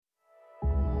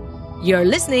You're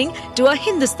listening to a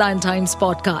Hindustan Times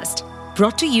podcast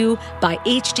brought to you by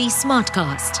HT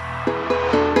Smartcast.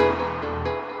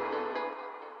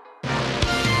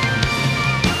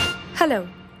 Hello,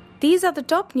 these are the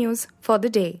top news for the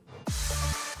day.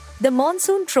 The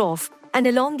monsoon trough, an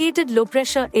elongated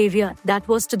low-pressure area that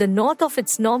was to the north of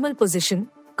its normal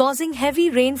position, causing heavy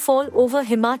rainfall over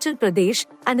Himachal Pradesh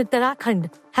and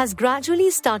Uttarakhand, has gradually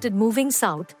started moving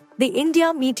south, the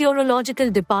India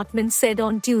Meteorological Department said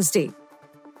on Tuesday.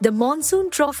 The monsoon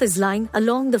trough is lying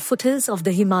along the foothills of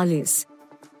the Himalayas.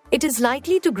 It is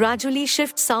likely to gradually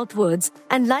shift southwards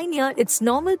and lie near its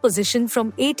normal position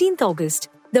from 18th August,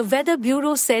 the Weather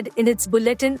Bureau said in its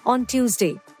bulletin on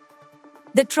Tuesday.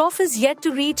 The trough is yet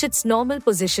to reach its normal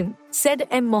position, said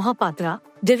M. Mohapatra,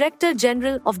 Director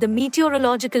General of the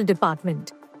Meteorological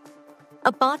Department.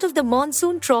 A part of the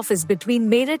monsoon trough is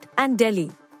between Meerut and Delhi.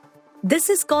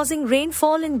 This is causing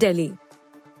rainfall in Delhi.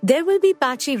 There will be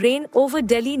patchy rain over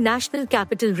Delhi National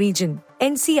Capital Region,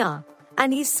 NCR,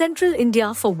 and East Central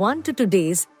India for 1 to 2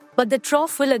 days, but the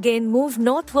trough will again move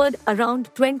northward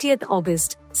around 20th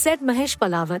August, said Mahesh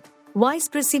Palawat, Vice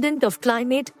President of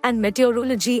Climate and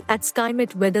Meteorology at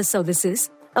SkyMet Weather Services,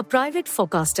 a private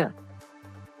forecaster.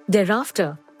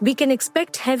 Thereafter, we can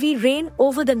expect heavy rain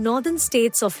over the northern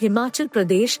states of Himachal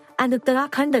Pradesh and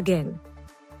Uttarakhand again.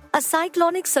 A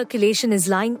cyclonic circulation is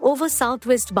lying over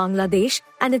southwest Bangladesh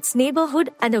and its neighborhood,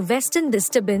 and a western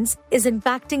disturbance is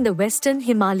impacting the western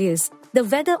Himalayas, the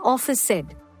Weather Office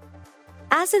said.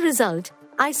 As a result,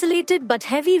 isolated but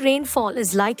heavy rainfall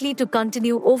is likely to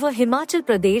continue over Himachal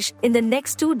Pradesh in the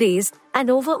next 2 days and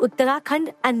over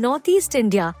Uttarakhand and northeast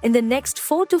India in the next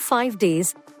 4 to 5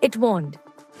 days, it warned.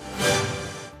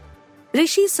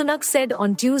 Rishi Sunak said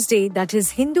on Tuesday that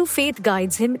his Hindu faith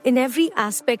guides him in every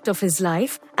aspect of his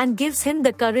life and gives him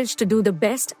the courage to do the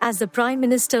best as the Prime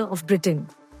Minister of Britain.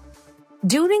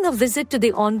 During a visit to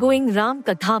the ongoing Ram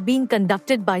Katha being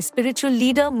conducted by spiritual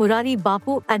leader Morari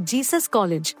Bapu at Jesus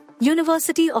College,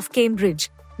 University of Cambridge,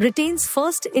 Britain's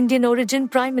first Indian origin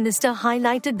Prime Minister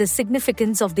highlighted the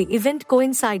significance of the event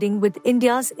coinciding with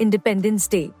India's Independence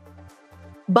Day.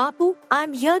 Bapu, I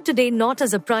am here today not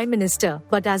as a Prime Minister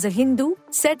but as a Hindu,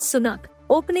 said Sunak,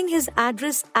 opening his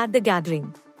address at the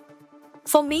gathering.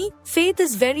 For me, faith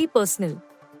is very personal.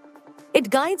 It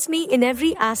guides me in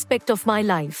every aspect of my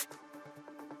life.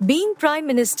 Being Prime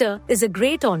Minister is a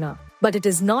great honor, but it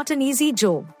is not an easy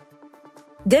job.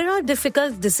 There are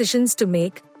difficult decisions to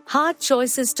make, hard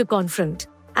choices to confront,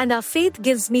 and our faith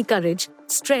gives me courage,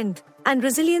 strength, and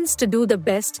resilience to do the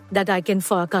best that I can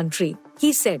for our country,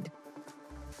 he said.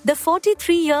 The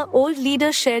 43-year-old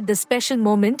leader shared the special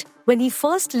moment when he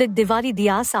first lit Diwali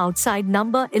diyas outside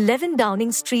number 11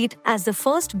 Downing Street as the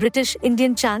first British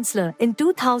Indian Chancellor in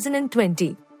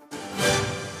 2020.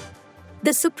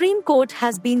 The Supreme Court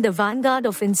has been the vanguard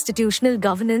of institutional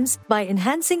governance by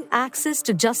enhancing access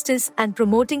to justice and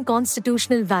promoting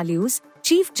constitutional values,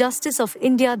 Chief Justice of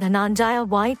India Dhananjaya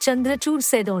Y. Chandrachud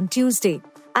said on Tuesday,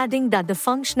 adding that the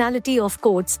functionality of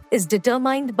courts is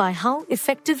determined by how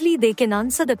effectively they can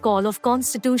answer the call of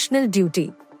constitutional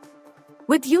duty.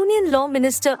 With Union Law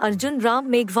Minister Arjun Ram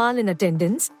Meghwal in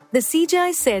attendance, the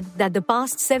CJI said that the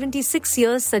past 76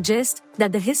 years suggest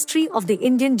that the history of the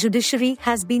Indian judiciary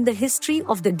has been the history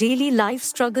of the daily life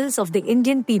struggles of the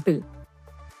Indian people.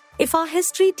 If our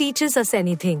history teaches us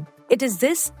anything, it is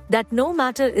this, that no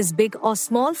matter is big or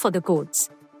small for the courts.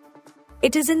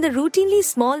 It is in the routinely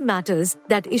small matters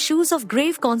that issues of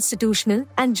grave constitutional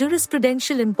and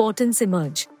jurisprudential importance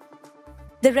emerge.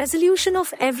 The resolution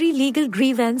of every legal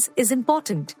grievance is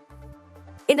important.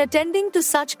 In attending to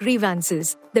such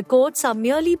grievances, the courts are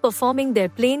merely performing their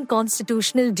plain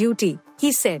constitutional duty,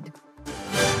 he said.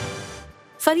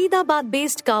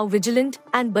 Faridabad-based cow vigilant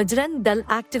and Bajrang Dal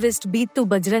activist Bittu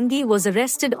Bajrangi was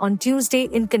arrested on Tuesday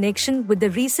in connection with the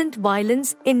recent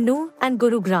violence in Nuh and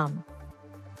Gurugram.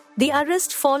 The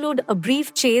arrest followed a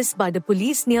brief chase by the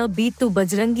police near Bittu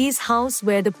Bajrangi's house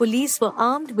where the police were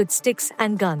armed with sticks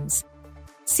and guns.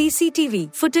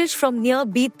 CCTV footage from near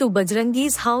Bittu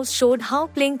Bajrangi's house showed how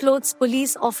plainclothes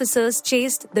police officers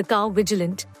chased the cow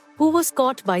vigilant, who was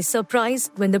caught by surprise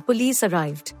when the police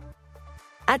arrived.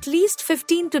 At least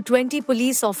 15 to 20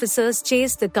 police officers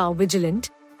chased the cow vigilant,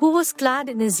 who was clad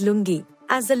in his lungi,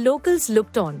 as the locals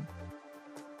looked on.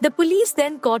 The police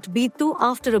then caught Bittu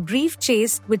after a brief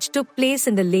chase which took place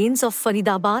in the lanes of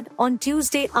Faridabad on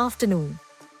Tuesday afternoon.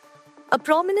 A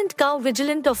prominent cow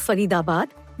vigilant of Faridabad,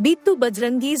 Bittu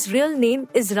Bajrangi's real name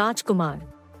is Rajkumar.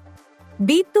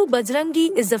 Bittu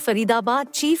Bajrangi is the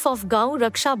Faridabad chief of Gau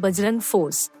Raksha Bajrang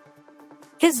Force.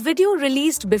 His video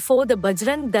released before the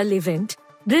Bajrang Dal event,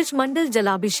 Brij Mandal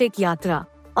Jalabhishek Yatra,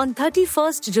 on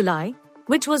 31st July,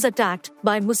 which was attacked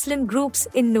by Muslim groups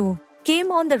in Nuh,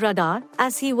 came on the radar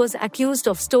as he was accused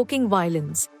of stoking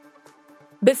violence.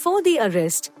 Before the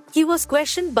arrest, he was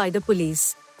questioned by the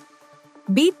police.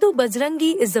 Bittu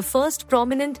Bajrangi is the first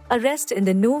prominent arrest in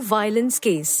the Nuh violence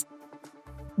case.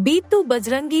 Bittu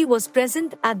Bajrangi was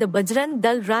present at the Bajrang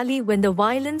Dal rally when the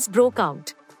violence broke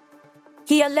out.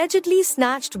 He allegedly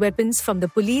snatched weapons from the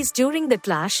police during the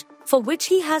clash, for which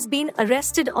he has been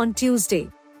arrested on Tuesday.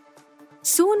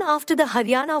 Soon after the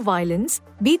Haryana violence,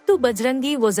 Bittu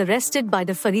Bajrangi was arrested by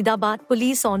the Faridabad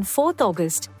police on 4th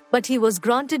August, but he was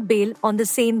granted bail on the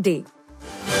same day.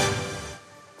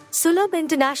 Sulabh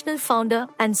International founder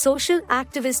and social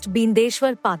activist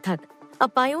Bindeshwar Pathak, a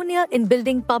pioneer in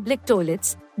building public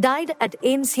toilets, died at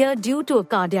AIIMS here due to a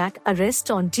cardiac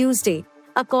arrest on Tuesday,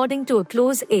 according to a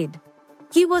close aide.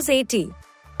 He was 80.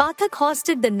 Pathak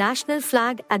hoisted the national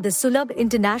flag at the Sulabh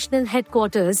International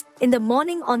headquarters in the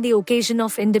morning on the occasion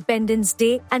of Independence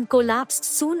Day and collapsed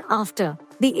soon after,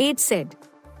 the aide said.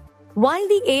 While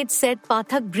the aide said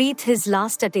Pathak breathed his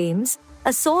last at AIIMS,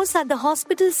 a source at the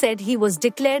hospital said he was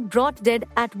declared brought dead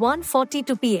at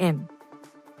 1:42 p.m.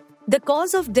 The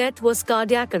cause of death was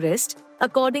cardiac arrest,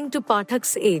 according to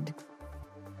Pathak's aide.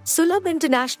 Sulabh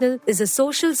International is a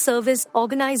social service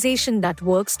organization that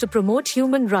works to promote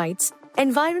human rights,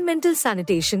 environmental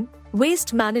sanitation,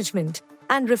 waste management,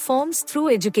 and reforms through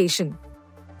education.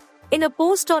 In a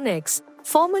post on X,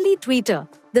 formerly Twitter,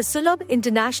 the Sulabh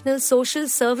International Social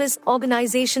Service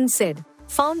Organization said,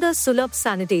 Founder Sulabh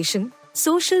Sanitation,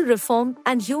 Social Reform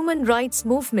and Human Rights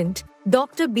Movement,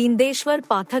 Dr. Bindeshwar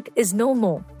Pathak is no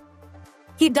more.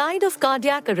 He died of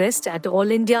cardiac arrest at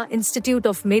All India Institute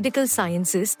of Medical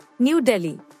Sciences, New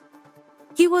Delhi.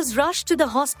 He was rushed to the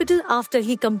hospital after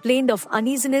he complained of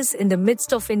uneasiness in the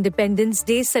midst of Independence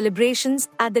Day celebrations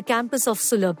at the campus of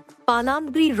Sulabh,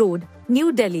 Palamgiri Road,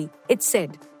 New Delhi, it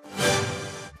said.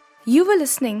 You were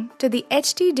listening to the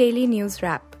HT Daily News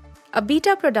Wrap, a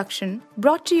beta production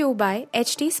brought to you by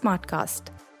HT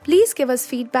Smartcast. Please give us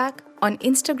feedback on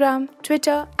Instagram,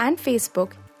 Twitter, and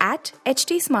Facebook at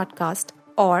HT Smartcast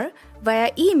or via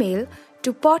email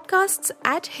to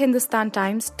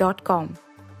podcasts@hindustantimes.com.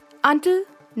 Until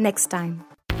next time.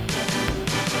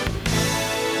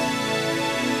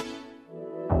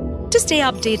 To stay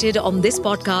updated on this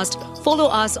podcast, follow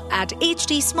us at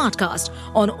HT Smartcast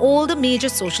on all the major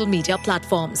social media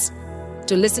platforms.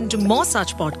 To listen to more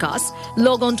such podcasts,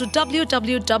 log on to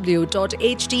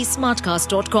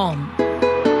www.htsmartcast.com.